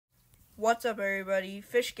What's up, everybody?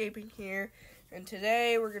 Scaping here, and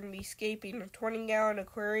today we're going to be scaping a 20-gallon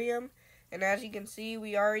aquarium. And as you can see,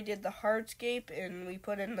 we already did the hardscape and we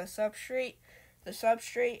put in the substrate. The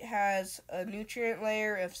substrate has a nutrient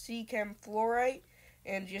layer of sea chem fluorite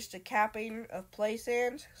and just a capping of play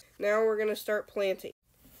sand. Now we're going to start planting.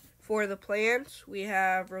 For the plants, we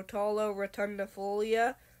have Rotolo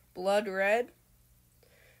rotundifolia, blood red,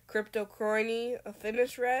 Cryptocoryne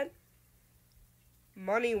affinis red,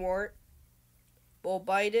 moneywort,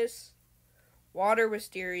 bulbitis, water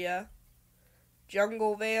wisteria,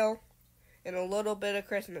 jungle veil, and a little bit of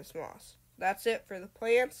Christmas moss. That's it for the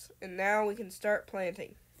plants, and now we can start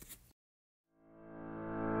planting.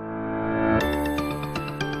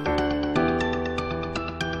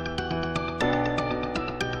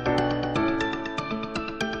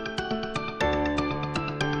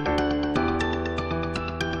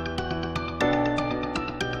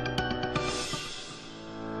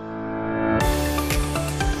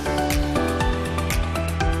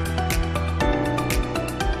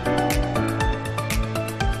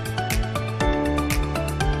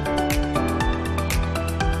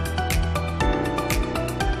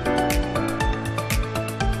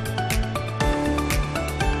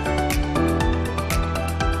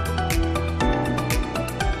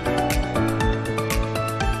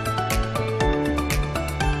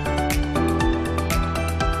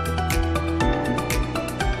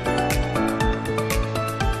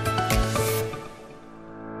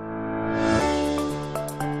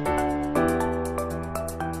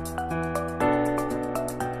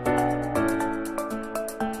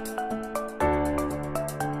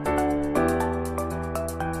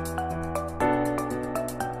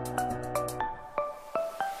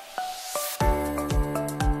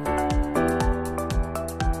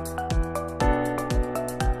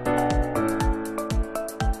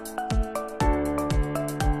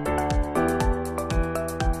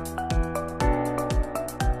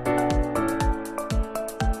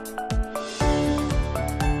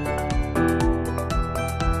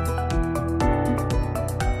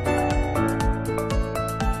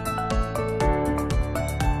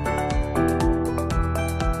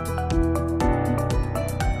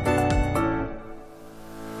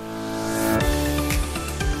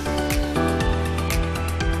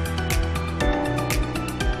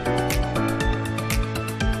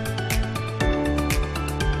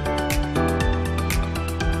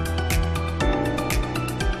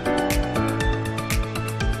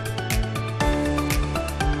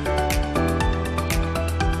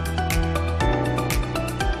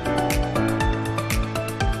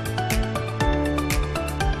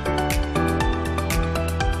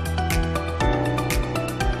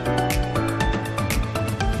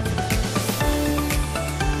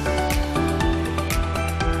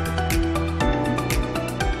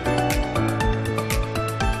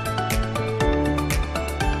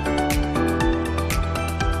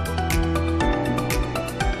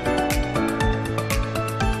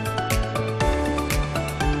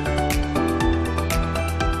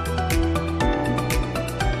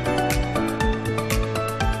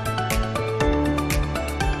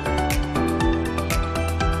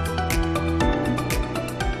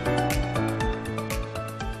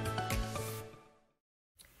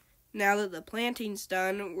 Now that the planting's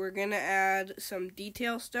done, we're going to add some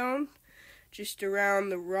detail stone just around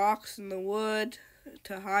the rocks and the wood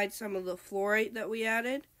to hide some of the fluorite that we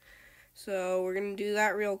added. So we're going to do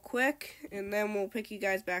that real quick, and then we'll pick you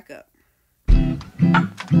guys back up.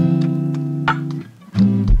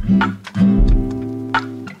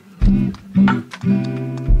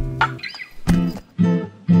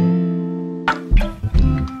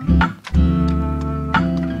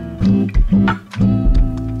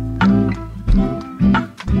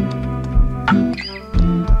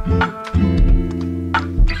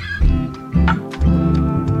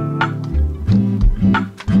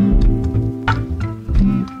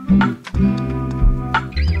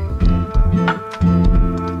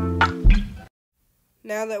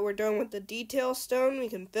 Now that we're done with the detail stone, we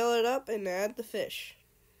can fill it up and add the fish.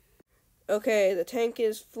 Okay, the tank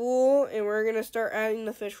is full, and we're going to start adding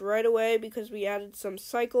the fish right away because we added some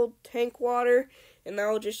cycled tank water, and that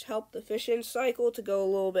will just help the fishing cycle to go a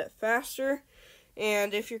little bit faster.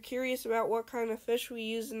 And if you're curious about what kind of fish we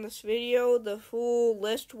use in this video, the full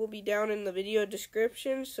list will be down in the video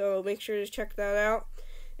description, so make sure to check that out.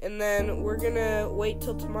 And then we're going to wait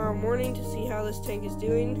till tomorrow morning to see how this tank is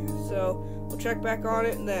doing, so we'll check back on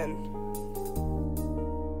it then.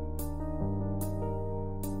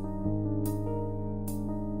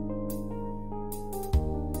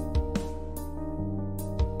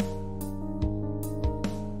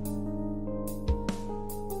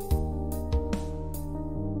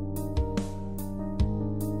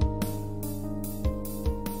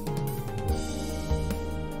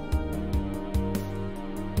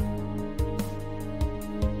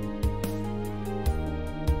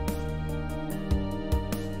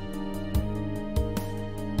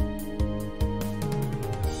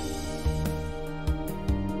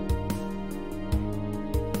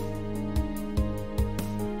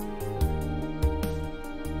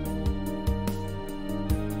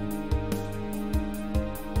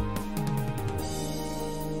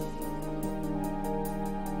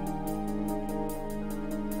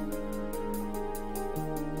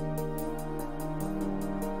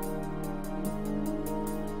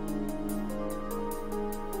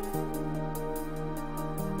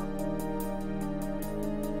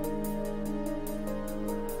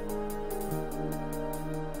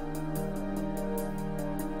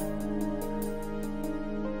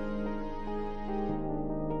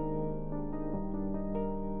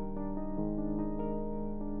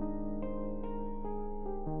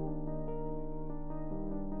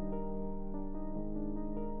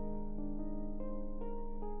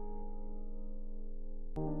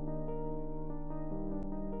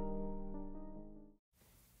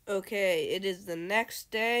 Okay, it is the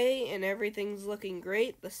next day and everything's looking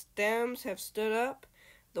great. The stems have stood up,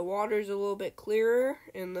 the water's a little bit clearer,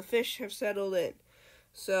 and the fish have settled in.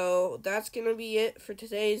 So that's going to be it for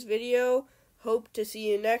today's video. Hope to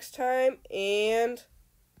see you next time, and